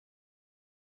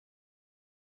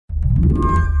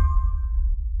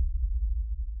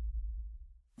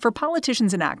For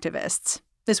politicians and activists,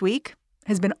 this week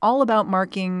has been all about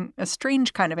marking a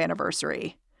strange kind of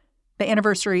anniversary, the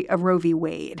anniversary of Roe v.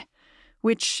 Wade,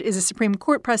 which is a Supreme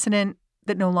Court precedent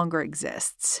that no longer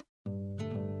exists.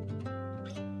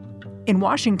 In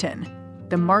Washington,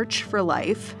 the March for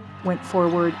Life went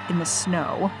forward in the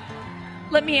snow.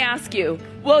 Let me ask you,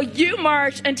 will you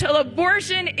march until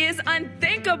abortion is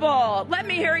unthinkable? Let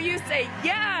me hear you say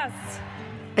yes.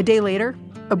 A day later,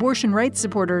 abortion rights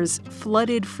supporters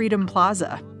flooded Freedom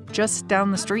Plaza just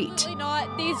down the street. Absolutely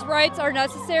not. These rights are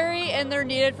necessary and they're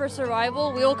needed for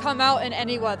survival. We will come out in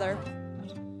any weather.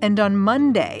 And on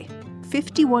Monday,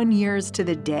 51 years to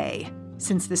the day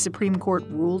since the Supreme Court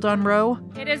ruled on Roe,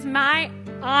 it is my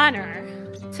honor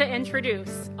to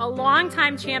introduce a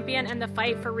longtime champion in the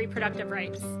fight for reproductive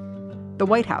rights. The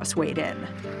White House weighed in.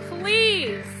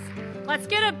 Please, let's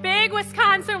get a big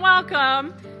Wisconsin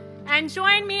welcome and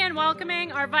join me in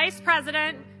welcoming our Vice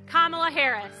President, Kamala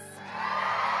Harris.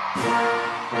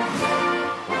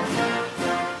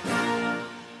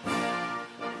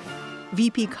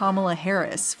 VP Kamala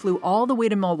Harris flew all the way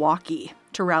to Milwaukee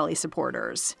to rally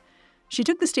supporters. She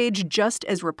took the stage just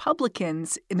as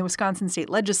Republicans in the Wisconsin state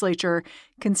legislature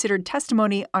considered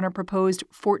testimony on a proposed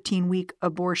 14-week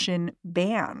abortion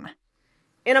ban.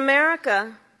 In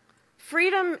America,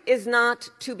 freedom is not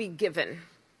to be given.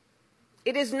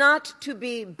 It is not to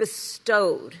be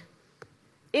bestowed.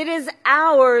 It is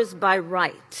ours by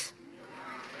right.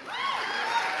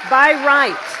 By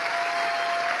right.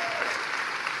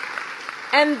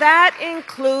 And that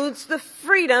includes the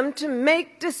freedom to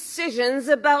make decisions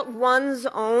about one's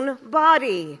own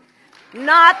body,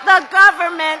 not the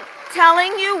government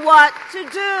telling you what to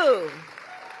do.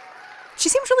 She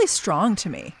seems really strong to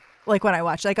me. Like when I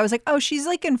watched, I was like, oh, she's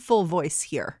like in full voice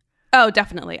here. Oh,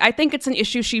 definitely. I think it's an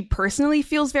issue she personally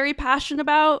feels very passionate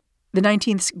about. The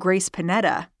 19th's Grace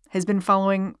Panetta has been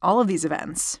following all of these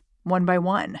events, one by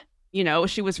one. You know,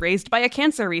 she was raised by a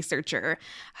cancer researcher,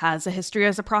 has a history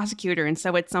as a prosecutor, and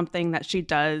so it's something that she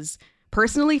does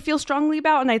personally feel strongly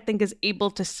about and I think is able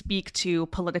to speak to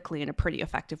politically in a pretty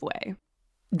effective way.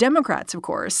 Democrats, of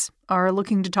course, are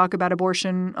looking to talk about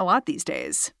abortion a lot these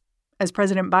days. As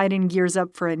President Biden gears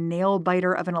up for a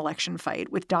nail-biter of an election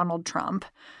fight with Donald Trump,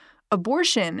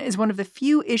 abortion is one of the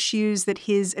few issues that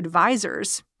his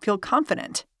advisors feel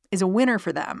confident is a winner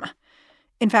for them.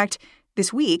 In fact,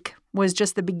 this week was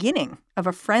just the beginning of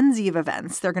a frenzy of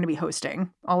events they're going to be hosting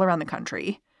all around the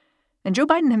country. And Joe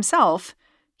Biden himself,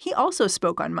 he also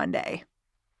spoke on Monday.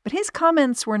 But his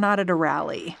comments were not at a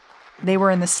rally. They were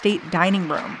in the state dining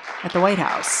room at the White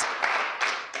House.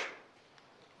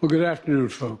 Well, good afternoon,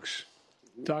 folks.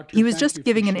 He was just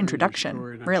giving an introduction,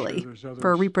 really,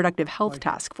 for a reproductive health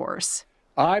task force.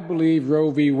 I believe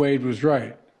Roe v. Wade was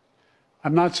right.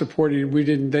 I'm not supporting, they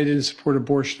didn't support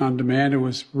abortion on demand. It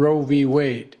was Roe v.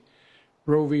 Wade.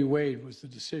 Roe v. Wade was the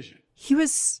decision. He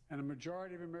was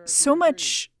so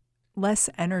much less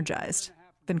energized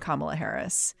than Kamala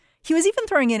Harris. He was even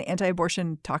throwing in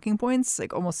anti-abortion talking points,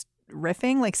 like almost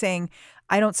riffing, like saying,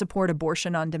 I don't support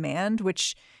abortion on demand,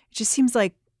 which just seems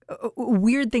like a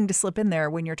weird thing to slip in there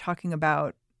when you're talking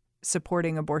about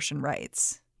supporting abortion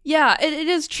rights. Yeah, it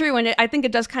is true. And I think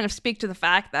it does kind of speak to the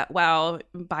fact that while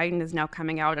Biden is now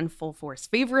coming out in full force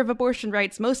favor of abortion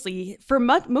rights, mostly for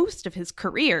most of his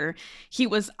career, he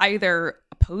was either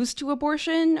opposed to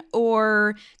abortion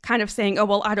or kind of saying, oh,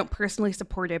 well, I don't personally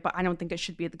support it, but I don't think it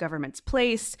should be the government's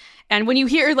place. And when you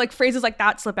hear like phrases like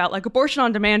that slip out, like abortion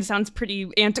on demand sounds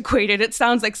pretty antiquated. It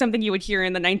sounds like something you would hear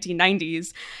in the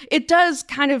 1990s. It does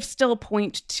kind of still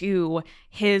point to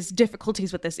his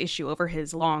difficulties with this issue over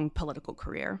his long political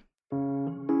career.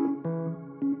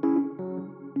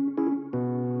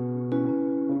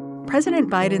 President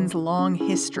Biden's long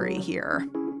history here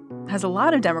has a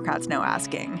lot of Democrats now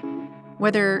asking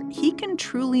whether he can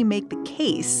truly make the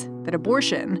case that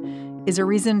abortion is a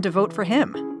reason to vote for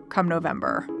him come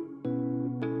November.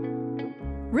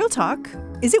 Real talk,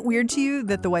 is it weird to you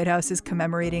that the White House is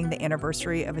commemorating the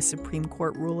anniversary of a Supreme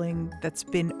Court ruling that's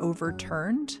been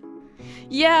overturned?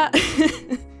 Yeah.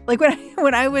 Like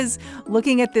when I was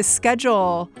looking at this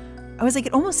schedule, I was like,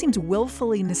 it almost seems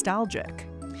willfully nostalgic.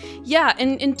 Yeah,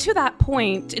 and to that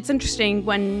point, it's interesting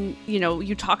when,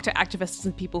 you talk to activists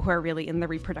and people who are really in the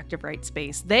reproductive rights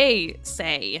space, they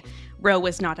say Roe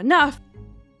is not enough.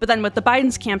 But then with the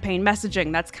Biden's campaign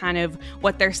messaging, that's kind of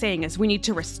what they're saying is we need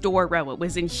to restore Roe. It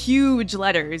was in huge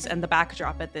letters and the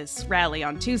backdrop at this rally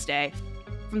on Tuesday.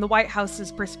 From the White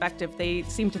House's perspective, they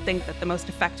seem to think that the most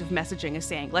effective messaging is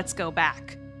saying, let's go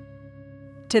back.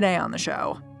 Today on the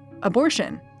show,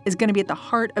 abortion is going to be at the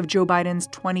heart of Joe Biden's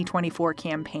 2024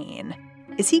 campaign.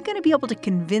 Is he going to be able to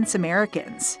convince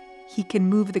Americans he can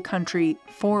move the country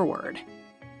forward.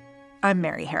 I'm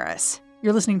Mary Harris.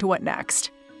 You're listening to What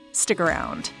Next? Stick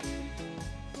around.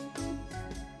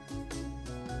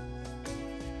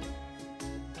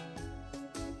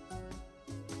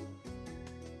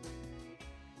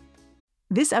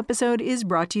 This episode is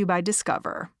brought to you by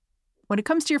Discover. When it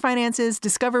comes to your finances,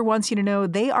 Discover wants you to know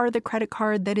they are the credit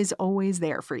card that is always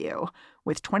there for you.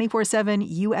 With 24/7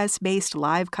 U.S.-based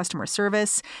live customer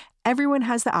service, everyone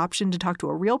has the option to talk to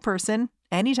a real person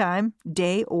anytime,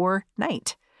 day or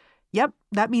night. Yep,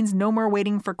 that means no more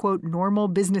waiting for, quote, normal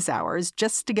business hours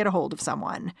just to get a hold of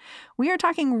someone. We are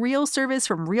talking real service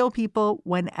from real people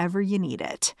whenever you need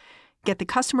it. Get the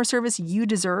customer service you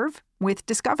deserve with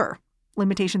Discover.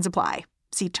 Limitations apply.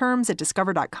 See terms at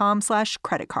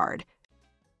discover.com/creditcard.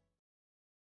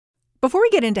 Before we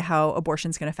get into how abortion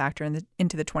is going to factor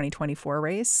into the 2024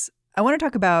 race, I want to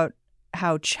talk about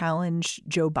how challenged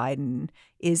Joe Biden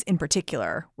is in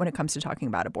particular when it comes to talking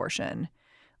about abortion.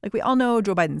 Like, we all know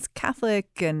Joe Biden's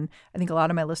Catholic, and I think a lot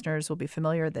of my listeners will be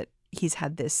familiar that he's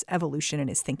had this evolution in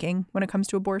his thinking when it comes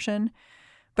to abortion.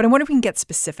 But I wonder if we can get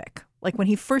specific. Like, when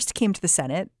he first came to the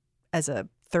Senate as a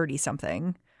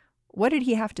 30-something, what did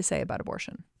he have to say about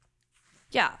abortion?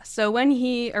 Yeah, so when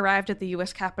he arrived at the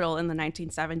U.S. Capitol in the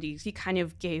 1970s, he kind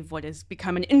of gave what has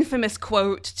become an infamous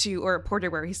quote to a reporter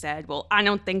where he said, well, I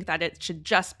don't think that it should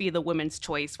just be the woman's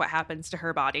choice what happens to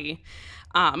her body.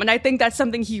 And I think that's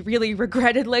something he really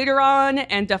regretted later on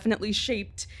and definitely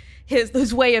shaped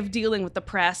his way of dealing with the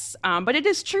press. But it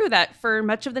is true that for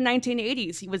much of the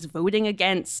 1980s, he was voting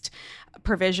against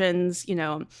provisions,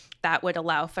 that would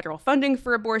allow federal funding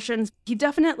for abortions. He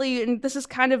definitely, and this is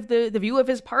kind of the view of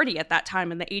his party at that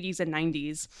time in the 80s and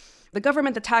 90s, the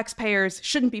government, the taxpayers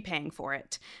shouldn't be paying for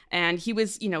it. And he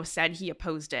was, said he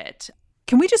opposed it.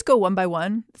 Can we just go one by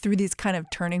one through these kind of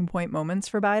turning point moments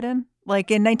for Biden?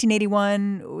 Like in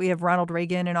 1981, we have Ronald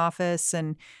Reagan in office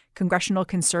and congressional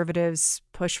conservatives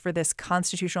push for this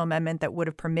constitutional amendment that would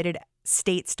have permitted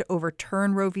states to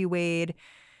overturn Roe v. Wade.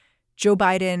 Joe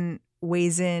Biden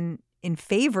weighs in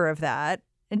favor of that.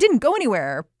 It didn't go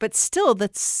anywhere, but still,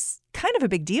 that's kind of a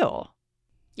big deal.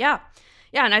 Yeah.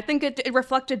 Yeah, and I think it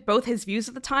reflected both his views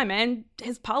at the time and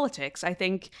his politics. I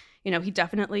think, he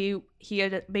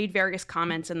had made various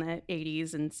comments in the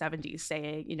 80s and 70s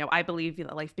saying, I believe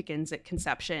that life begins at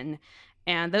conception.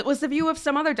 And that was the view of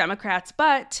some other Democrats,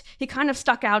 but he kind of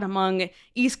stuck out among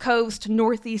East Coast,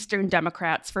 Northeastern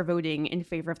Democrats for voting in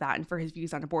favor of that and for his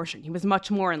views on abortion. He was much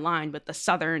more in line with the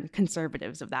Southern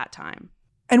conservatives of that time.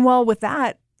 And while with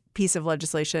that piece of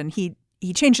legislation, he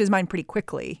changed his mind pretty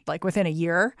quickly, like within a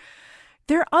year,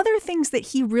 there are other things that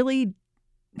he really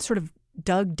sort of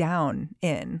dug down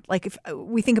in. Like if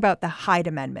we think about the Hyde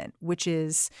Amendment, which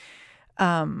is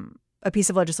a piece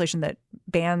of legislation that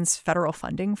bans federal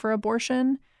funding for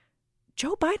abortion,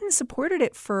 Joe Biden supported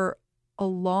it for a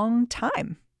long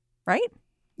time, right?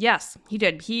 Yes, he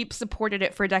did. He supported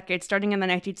it for decades, starting in the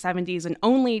 1970s, and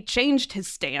only changed his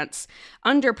stance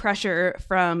under pressure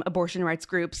from abortion rights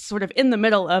groups sort of in the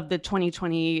middle of the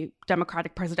 2020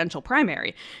 Democratic presidential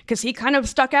primary, because he kind of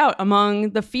stuck out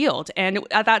among the field. And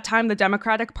at that time, the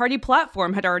Democratic Party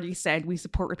platform had already said, we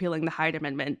support repealing the Hyde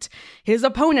Amendment. His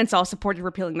opponents all supported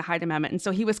repealing the Hyde Amendment. And so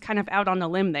he was kind of out on a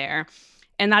limb there.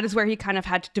 And that is where he kind of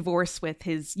had to divorce with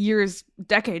his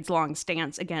decades-long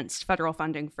stance against federal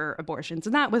funding for abortions.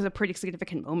 And that was a pretty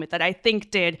significant moment that I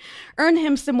think did earn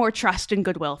him some more trust and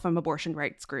goodwill from abortion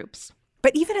rights groups.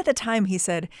 But even at the time, he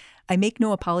said, I make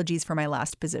no apologies for my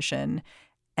last position,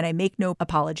 and I make no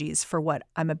apologies for what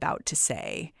I'm about to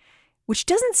say, which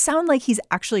doesn't sound like he's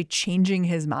actually changing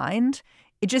his mind.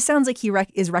 It just sounds like he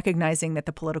is recognizing that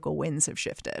the political winds have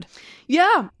shifted.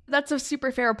 Yeah, that's a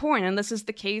super fair point. And this is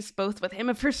the case both with him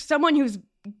and for someone who's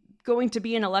going to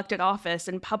be in elected office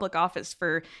and public office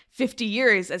for 50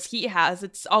 years as he has.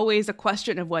 It's always a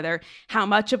question of whether how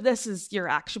much of this is your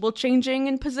actual changing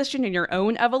in position in your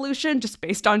own evolution just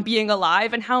based on being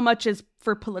alive and how much is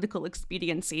for political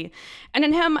expediency. And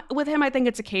with him, I think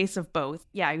it's a case of both.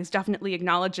 Yeah, he was definitely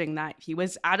acknowledging that he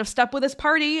was out of step with his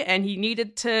party and he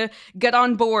needed to get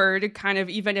on board, kind of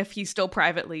even if he still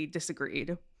privately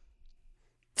disagreed.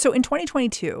 So in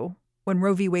 2022, when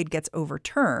Roe v. Wade gets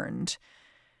overturned,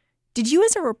 did you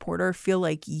as a reporter feel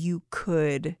like you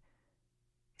could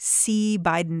see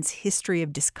Biden's history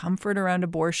of discomfort around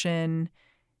abortion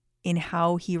in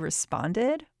how he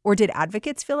responded? Or did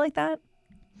advocates feel like that?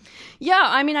 Yeah,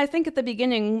 I mean, I think at the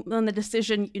beginning when the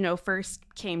decision, first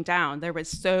came down, there was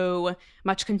so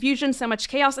much confusion, so much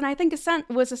chaos. And I think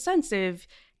was a sense of,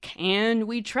 can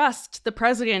we trust the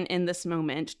president in this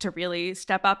moment to really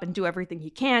step up and do everything he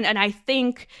can? And I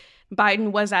think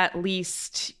Biden was at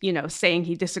least, saying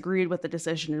he disagreed with the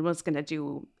decision and was going to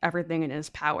do everything in his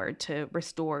power to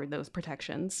restore those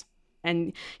protections.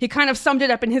 And he kind of summed it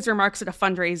up in his remarks at a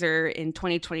fundraiser in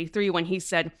 2023 when he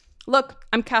said, "Look,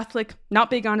 I'm Catholic, not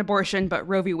big on abortion, but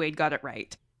Roe v. Wade got it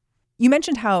right." You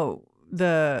mentioned how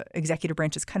the executive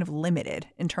branch is kind of limited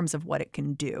in terms of what it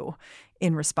can do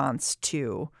in response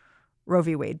to Roe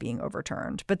v. Wade being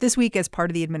overturned. But this week, as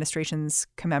part of the administration's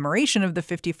commemoration of the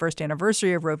 51st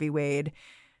anniversary of Roe v. Wade,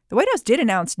 the White House did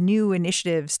announce new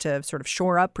initiatives to sort of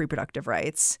shore up reproductive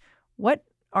rights. What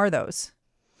are those?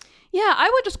 Yeah, I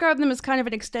would describe them as kind of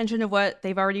an extension of what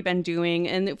they've already been doing,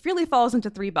 and it really falls into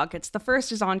three buckets. The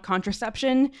first is on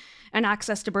contraception and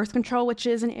access to birth control, which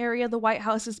is an area the White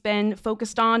House has been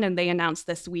focused on, and they announced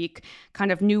this week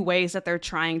kind of new ways that they're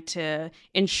trying to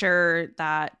ensure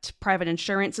that private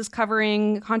insurance is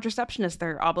covering contraception as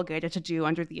they're obligated to do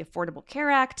under the Affordable Care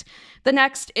Act. The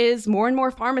next is more and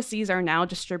more pharmacies are now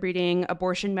distributing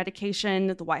abortion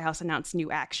medication. The White House announced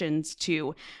new actions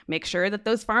to make sure that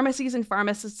those pharmacies and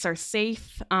pharmacists are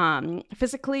safe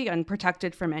physically and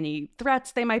protected from any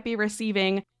threats they might be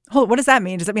receiving. Hold on, what does that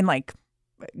mean? Does that mean like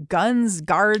guns,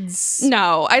 guards?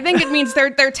 No, I think it means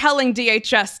they're telling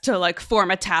DHS to like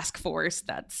form a task force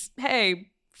that's,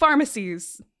 hey,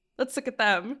 pharmacies, let's look at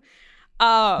them.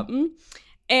 And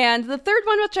the third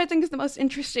one, which I think is the most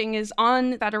interesting, is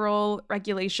on federal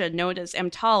regulation known as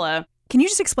EMTALA. Can you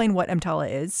just explain what EMTALA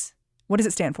is? What does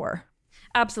it stand for?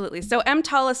 Absolutely. So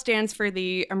EMTALA stands for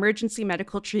the Emergency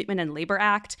Medical Treatment and Labor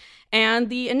Act. And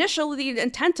the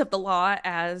intent of the law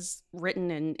as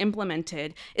written and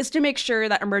implemented is to make sure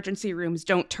that emergency rooms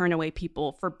don't turn away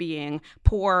people for being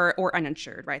poor or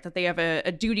uninsured, right? That they have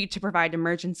a duty to provide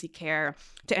emergency care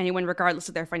to anyone regardless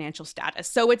of their financial status.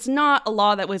 So it's not a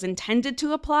law that was intended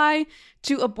to apply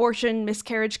to abortion,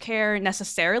 miscarriage care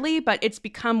necessarily, but it's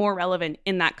become more relevant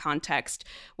in that context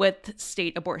with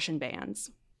state abortion bans.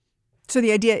 So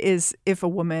the idea is if a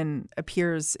woman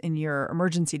appears in your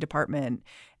emergency department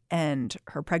and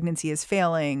her pregnancy is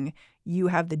failing, you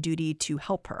have the duty to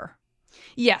help her.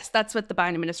 Yes, that's what the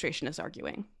Biden administration is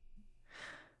arguing.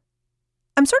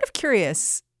 I'm sort of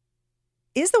curious,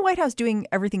 is the White House doing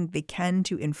everything they can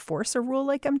to enforce a rule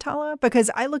like EMTALA?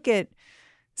 Because I look at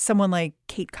someone like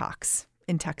Kate Cox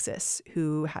in Texas,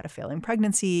 who had a failing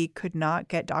pregnancy, could not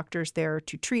get doctors there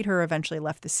to treat her, eventually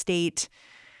left the state.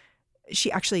 She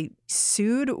actually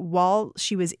sued while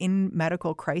she was in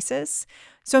medical crisis.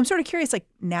 So I'm sort of curious, like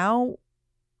now,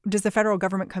 does the federal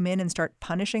government come in and start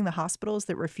punishing the hospitals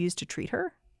that refuse to treat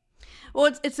her?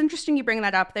 Well, it's interesting you bring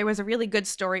that up. There was a really good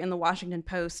story in the Washington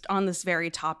Post on this very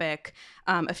topic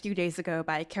a few days ago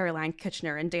by Caroline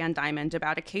Kitchener and Dan Diamond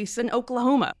about a case in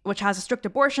Oklahoma, which has a strict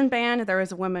abortion ban. There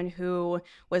was a woman who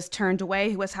was turned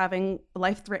away who was having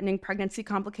life-threatening pregnancy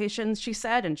complications, she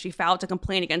said, and she filed a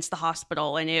complaint against the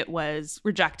hospital, and it was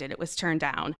rejected. It was turned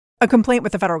down. A complaint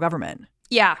with the federal government?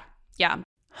 Yeah.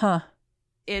 Huh.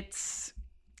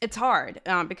 It's hard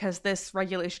because this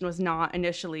regulation was not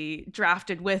initially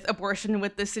drafted with abortion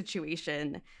with this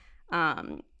situation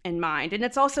in mind. And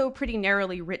it's also a pretty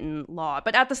narrowly written law.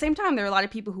 But at the same time, there are a lot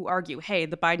of people who argue, hey,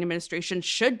 the Biden administration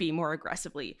should be more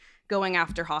aggressively going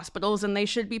after hospitals, and they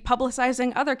should be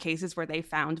publicizing other cases where they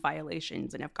found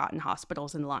violations and have gotten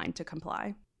hospitals in line to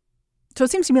comply. So it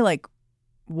seems to me like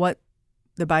what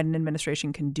the Biden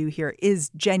administration can do here is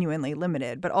genuinely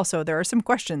limited. But also there are some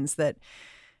questions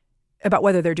about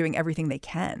whether they're doing everything they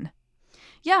can.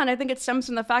 Yeah, and I think it stems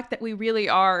from the fact that we really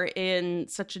are in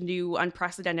such a new,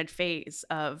 unprecedented phase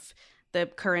of the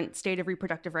current state of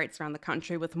reproductive rights around the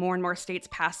country, with more and more states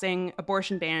passing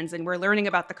abortion bans, and we're learning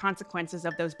about the consequences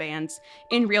of those bans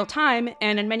in real time.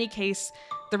 And in many cases,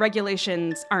 the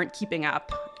regulations aren't keeping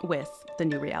up with the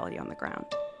new reality on the ground.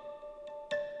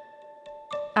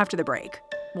 After the break,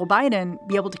 will Biden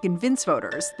be able to convince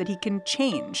voters that he can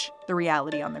change the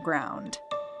reality on the ground?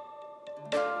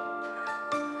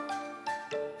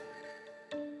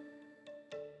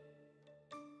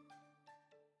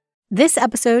 This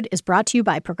episode is brought to you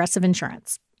by Progressive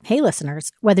Insurance. Hey, listeners,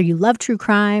 whether you love true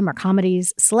crime or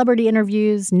comedies, celebrity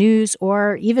interviews, news,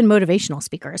 or even motivational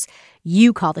speakers,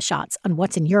 you call the shots on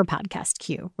what's in your podcast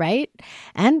queue, right?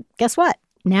 And guess what?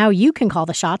 Now you can call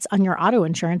the shots on your auto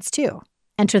insurance, too.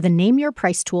 Enter the Name Your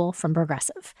Price tool from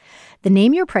Progressive. The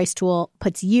Name Your Price tool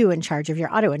puts you in charge of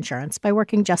your auto insurance by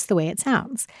working just the way it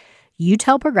sounds. You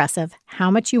tell Progressive how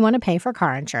much you want to pay for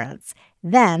car insurance.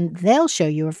 Then they'll show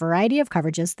you a variety of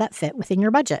coverages that fit within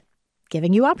your budget,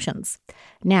 giving you options.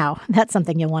 Now, that's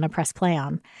something you'll want to press play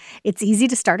on. It's easy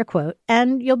to start a quote,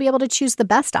 and you'll be able to choose the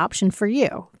best option for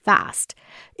you fast.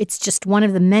 It's just one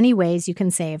of the many ways you can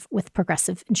save with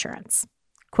Progressive Insurance.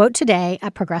 Quote today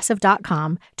at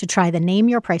Progressive.com to try the Name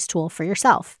Your Price tool for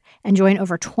yourself and join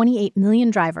over 28 million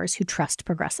drivers who trust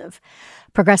Progressive.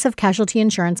 Progressive Casualty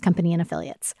Insurance Company and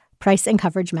Affiliates. Price and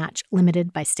coverage match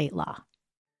limited by state law.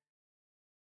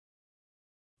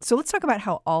 So let's talk about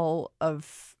how all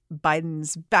of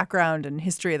Biden's background and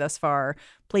history thus far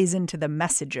plays into the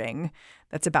messaging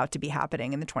that's about to be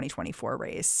happening in the 2024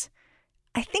 race.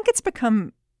 I think it's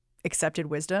become accepted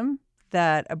wisdom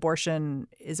that abortion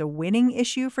is a winning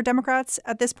issue for Democrats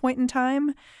at this point in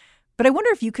time. But I wonder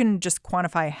if you can just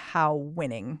quantify how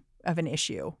winning of an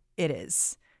issue it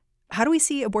is. How do we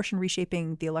see abortion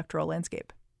reshaping the electoral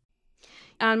landscape?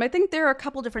 I think there are a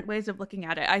couple different ways of looking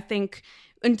at it. I think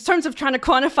in terms of trying to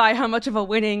quantify how much of a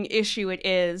winning issue it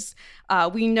is,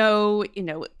 we know,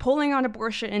 polling on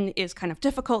abortion is kind of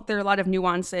difficult. There are a lot of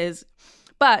nuances.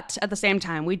 But at the same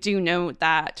time, we do know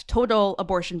that total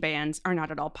abortion bans are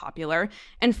not at all popular.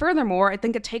 And furthermore, I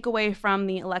think a takeaway from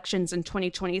the elections in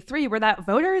 2023 were that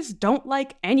voters don't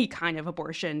like any kind of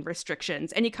abortion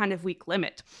restrictions, any kind of weak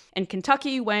limit. In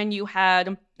Kentucky, when you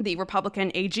had the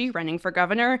Republican AG running for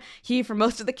governor, he, for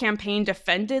most of the campaign,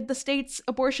 defended the state's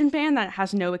abortion ban that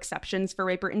has no exceptions for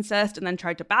rape or incest, and then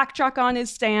tried to backtrack on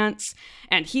his stance.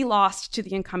 And he lost to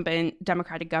the incumbent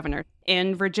Democratic governor.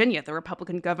 In Virginia, the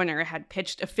Republican governor had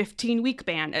pitched a 15-week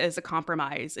ban as a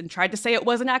compromise and tried to say it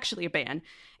wasn't actually a ban.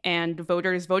 And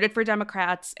voters voted for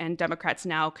Democrats, and Democrats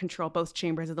now control both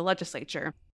chambers of the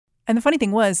legislature. And the funny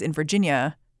thing was, in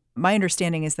Virginia, my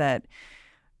understanding is that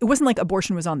it wasn't like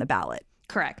abortion was on the ballot.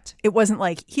 Correct. It wasn't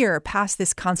like, here, pass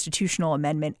this constitutional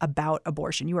amendment about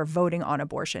abortion. You are voting on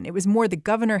abortion. It was more the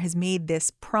governor has made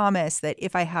this promise that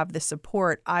if I have the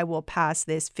support, I will pass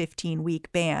this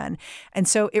 15-week ban. And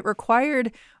so it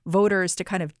required voters to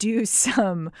kind of do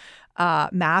some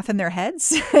math in their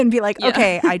heads and be like,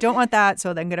 okay, I don't want that,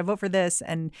 so I'm going to vote for this.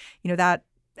 And, that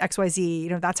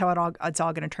XYZ, that's how it's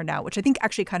all going to turn out, which I think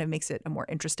actually kind of makes it a more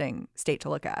interesting state to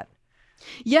look at.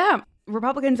 Yeah.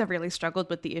 Republicans have really struggled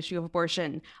with the issue of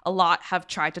abortion. A lot have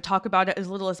tried to talk about it as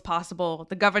little as possible.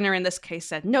 The governor in this case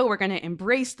said, no, we're going to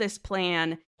embrace this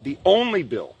plan. The only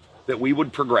bill that we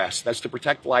would progress, that's to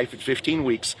protect life at 15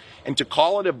 weeks, and to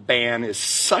call it a ban is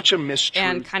such a mistruth.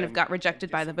 And kind of got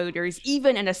rejected by the voters,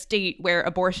 even in a state where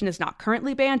abortion is not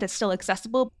currently banned, it's still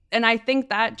accessible. And I think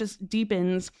that just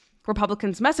deepens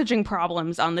Republicans' messaging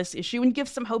problems on this issue and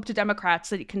gives some hope to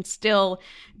Democrats that it can still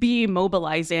be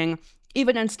mobilizing,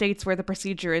 even in states where the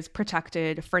procedure is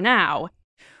protected for now.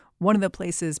 One of the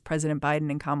places President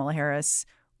Biden and Kamala Harris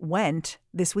went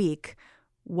this week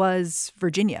was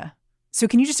Virginia. So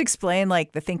can you just explain,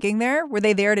 the thinking there? Were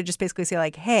they there to just basically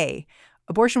say, hey,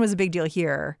 abortion was a big deal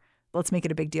here. Let's make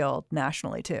it a big deal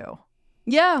nationally, too?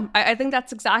 Yeah, I think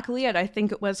that's exactly it. I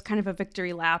think it was kind of a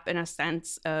victory lap in a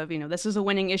sense of, this is a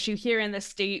winning issue here in the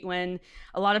state when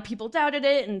a lot of people doubted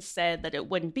it and said that it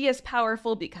wouldn't be as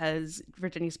powerful because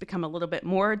Virginia's become a little bit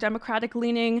more Democratic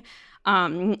leaning.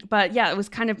 But yeah, it was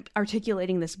kind of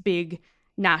articulating this big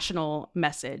national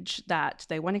message that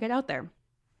they want to get out there.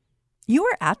 You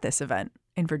were at this event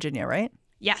in Virginia, right?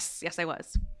 Yes, I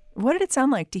was. What did it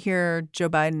sound like to hear Joe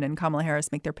Biden and Kamala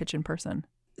Harris make their pitch in person?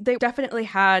 They definitely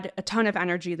had a ton of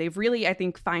energy. They've really, I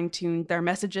think, fine-tuned their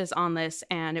messages on this.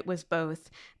 And it was both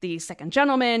the second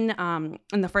gentleman and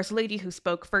the first lady who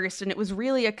spoke first. And it was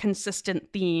really a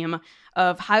consistent theme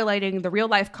of highlighting the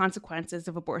real-life consequences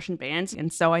of abortion bans.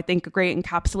 And so I think a great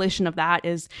encapsulation of that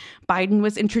is Biden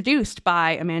was introduced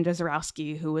by Amanda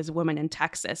Zarowski, who is a woman in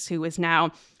Texas, who is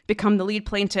now become the lead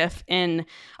plaintiff in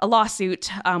a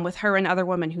lawsuit with her and other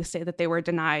women who say that they were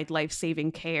denied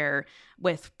life-saving care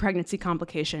with pregnancy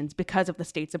complications because of the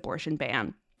state's abortion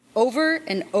ban. Over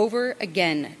and over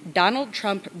again, Donald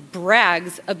Trump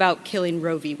brags about killing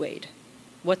Roe v. Wade.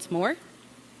 What's more,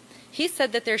 he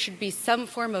said that there should be some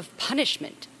form of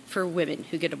punishment for women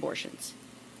who get abortions,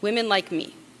 women like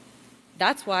me.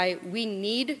 That's why we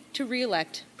need to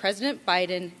reelect President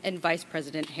Biden and Vice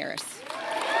President Harris.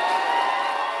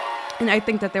 And I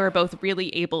think that they were both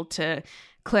really able to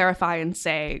clarify and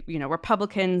say,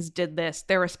 Republicans did this,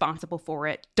 they're responsible for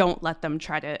it. Don't let them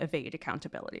try to evade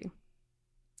accountability.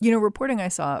 Reporting I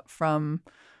saw from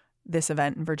this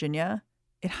event in Virginia,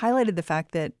 it highlighted the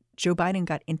fact that Joe Biden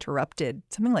got interrupted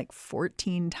something like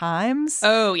 14 times.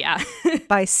 Oh, yeah.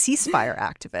 by ceasefire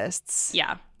activists.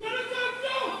 Yeah.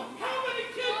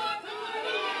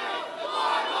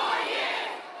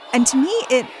 And to me,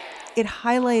 it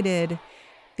highlighted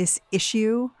this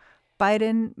issue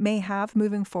Biden may have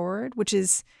moving forward, which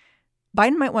is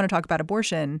Biden might want to talk about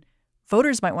abortion.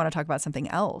 Voters might want to talk about something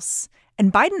else.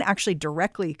 And Biden actually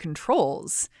directly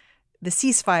controls the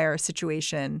ceasefire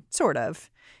situation, sort of,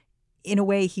 in a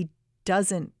way he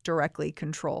doesn't directly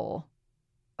control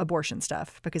abortion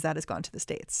stuff because that has gone to the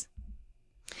states.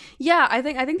 Yeah, I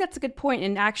think that's a good point.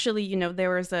 And actually, you know, there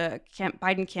was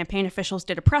Biden campaign officials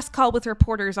did a press call with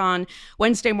reporters on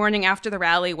Wednesday morning after the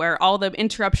rally where all the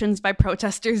interruptions by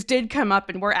protesters did come up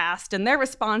and were asked. And their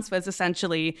response was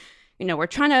essentially, you know, we're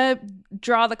trying to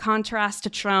draw the contrast to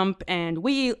Trump and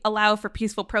we allow for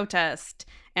peaceful protest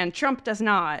and Trump does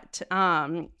not.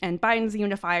 And Biden's a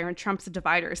unifier and Trump's a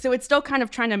divider. So it's still kind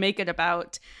of trying to make it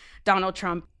about Donald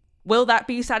Trump. Will that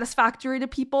be satisfactory to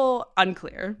people?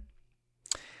 Unclear.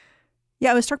 Yeah,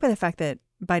 I was struck by the fact that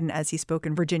Biden, as he spoke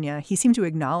in Virginia, he seemed to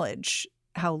acknowledge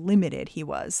how limited he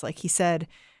was. Like he said,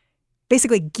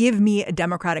 basically, give me a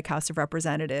Democratic House of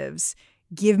Representatives,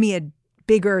 give me a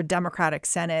bigger Democratic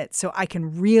Senate so I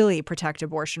can really protect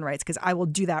abortion rights because I will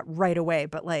do that right away.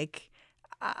 But like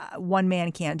one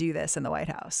man can't do this in the White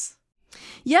House.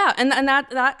 Yeah, and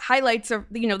that highlights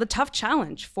the tough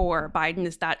challenge for Biden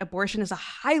is that abortion is a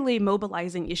highly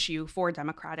mobilizing issue for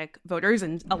Democratic voters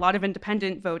and a lot of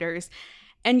independent voters,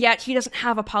 and yet he doesn't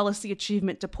have a policy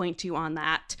achievement to point to on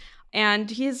that. And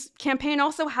his campaign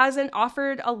also hasn't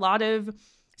offered a lot of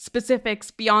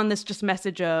specifics beyond this just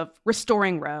message of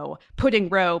restoring Roe, putting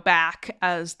Roe back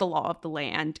as the law of the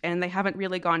land. And they haven't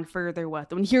really gone further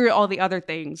with. And here are all the other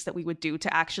things that we would do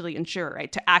to actually ensure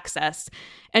right to access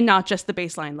and not just the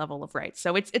baseline level of rights.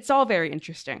 So it's all very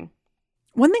interesting.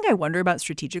 One thing I wonder about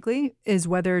strategically is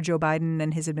whether Joe Biden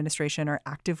and his administration are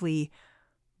actively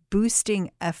boosting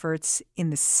efforts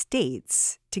in the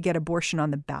states to get abortion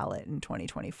on the ballot in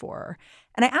 2024.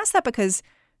 And I ask that because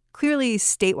clearly,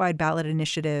 statewide ballot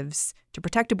initiatives to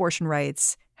protect abortion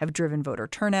rights have driven voter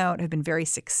turnout, have been very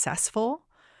successful.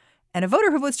 And a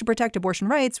voter who votes to protect abortion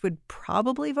rights would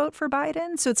probably vote for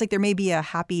Biden. So it's like there may be a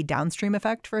happy downstream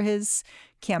effect for his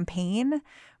campaign,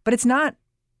 but it's not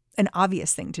an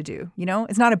obvious thing to do. You know,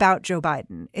 it's not about Joe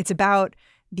Biden. It's about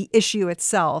the issue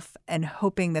itself and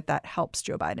hoping that that helps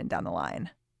Joe Biden down the line.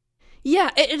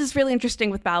 Yeah, it is really interesting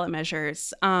with ballot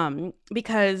measures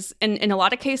because in a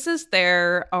lot of cases,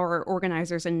 there are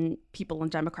organizers and people in the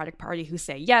Democratic Party who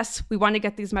say, yes, we want to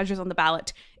get these measures on the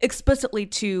ballot explicitly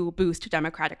to boost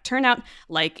Democratic turnout,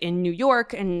 like in New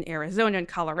York and Arizona and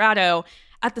Colorado.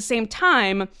 At the same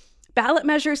time, ballot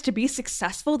measures, to be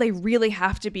successful, they really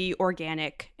have to be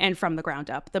organic and from the ground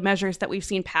up. The measures that we've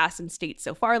seen pass in states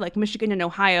so far, like Michigan and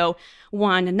Ohio,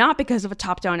 won not because of a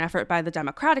top-down effort by the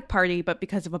Democratic Party, but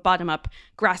because of a bottom-up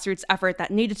grassroots effort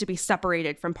that needed to be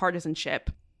separated from partisanship.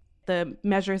 The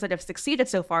measures that have succeeded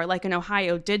so far, like in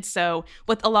Ohio, did so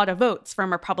with a lot of votes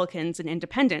from Republicans and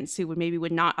independents who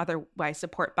would not otherwise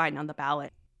support Biden on the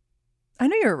ballot. I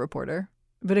know you're a reporter,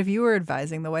 but if you were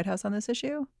advising the White House on this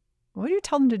issue, what do you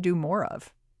tell them to do more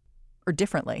of or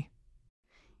differently?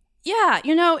 Yeah,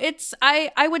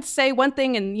 I would say one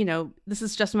thing, and, this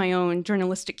is just my own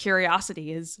journalistic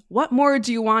curiosity, is what more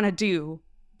do you want to do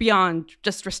beyond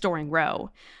just restoring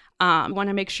Roe? You want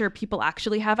to make sure people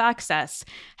actually have access.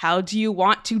 How do you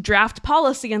want to draft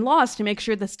policy and laws to make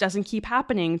sure this doesn't keep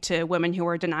happening to women who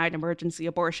are denied emergency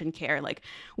abortion care? Like,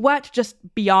 what just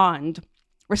beyond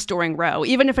restoring Roe,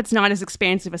 even if it's not as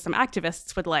expansive as some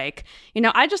activists would like?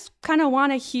 I just kind of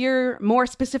want to hear more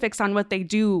specifics on what they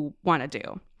do want to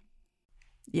do.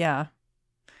 Yeah.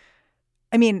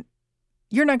 I mean,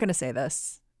 you're not going to say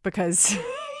this because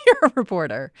you're a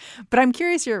reporter, but I'm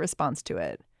curious your response to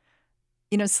it.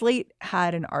 Slate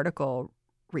had an article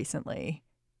recently.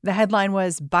 The headline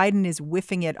was, Biden is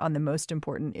whiffing it on the most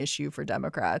important issue for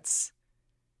Democrats.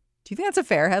 Do you think that's a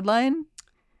fair headline?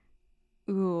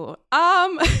 Ooh.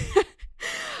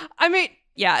 I mean,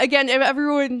 yeah, again,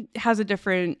 everyone has a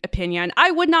different opinion.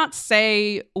 I would not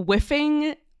say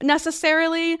whiffing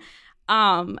necessarily.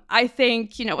 I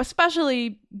think,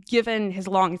 especially given his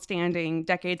long-standing,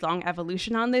 decades-long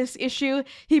evolution on this issue,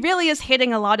 he really is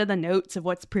hitting a lot of the notes of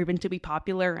what's proven to be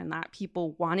popular and that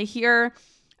people want to hear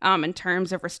in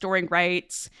terms of restoring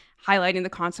rights, highlighting the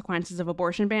consequences of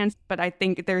abortion bans. But I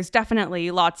think there's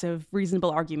definitely lots of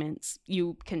reasonable arguments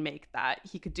you can make that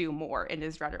he could do more in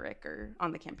his rhetoric or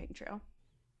on the campaign trail.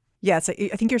 Yeah, so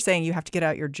I think you're saying you have to get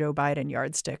out your Joe Biden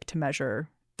yardstick to measure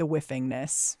the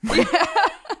whiffingness.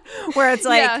 Where it's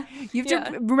like, you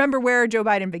have to remember where Joe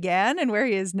Biden began and where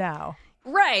he is now.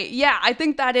 Right. Yeah, I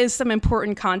think that is some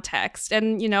important context.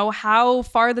 And, how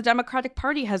far the Democratic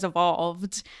Party has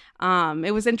evolved.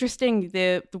 It was interesting.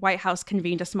 The White House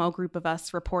convened a small group of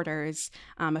us reporters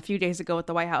a few days ago at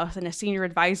the White House, and a senior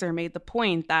advisor made the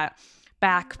point that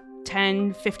back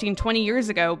 10, 15, 20 years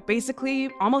ago, basically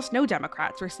almost no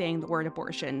Democrats were saying the word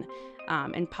abortion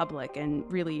in public and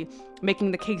really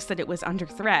making the case that it was under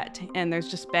threat. And there's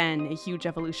just been a huge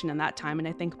evolution in that time. And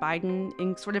I think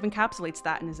Biden sort of encapsulates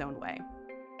that in his own way.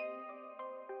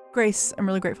 Grace, I'm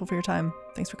really grateful for your time.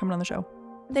 Thanks for coming on the show.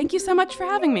 Thank you so much for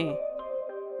having me.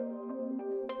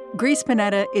 Grace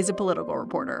Panetta is a political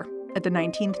reporter at the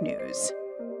 19th News.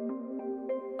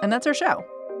 And that's our show.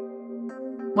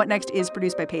 What Next is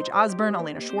produced by Paige Osborne,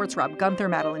 Elena Schwartz, Rob Gunther,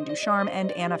 Madeline Ducharme,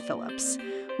 and Anna Phillips.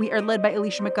 We are led by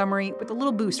Alicia Montgomery with a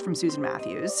little boost from Susan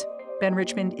Matthews. Ben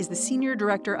Richmond is the Senior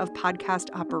Director of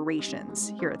Podcast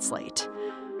Operations here at Slate.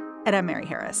 And I'm Mary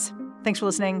Harris. Thanks for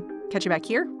listening. Catch you back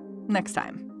here next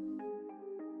time.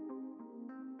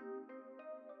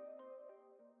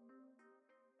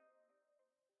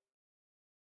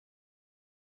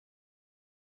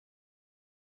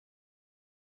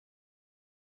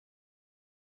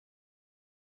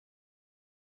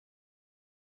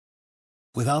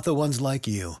 Without the ones like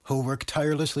you, who work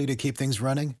tirelessly to keep things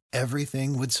running,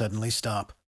 everything would suddenly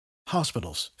stop.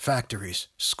 Hospitals, factories,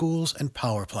 schools, and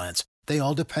power plants, they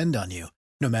all depend on you.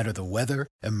 No matter the weather,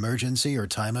 emergency, or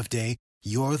time of day,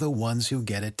 you're the ones who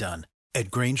get it done.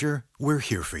 At Grainger, we're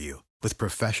here for you with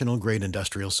professional-grade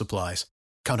industrial supplies.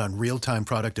 Count on real-time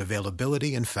product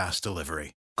availability and fast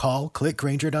delivery. Call, click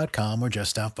Grainger.com, or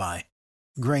just stop by.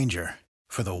 Grainger,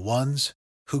 for the ones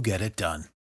who get it done.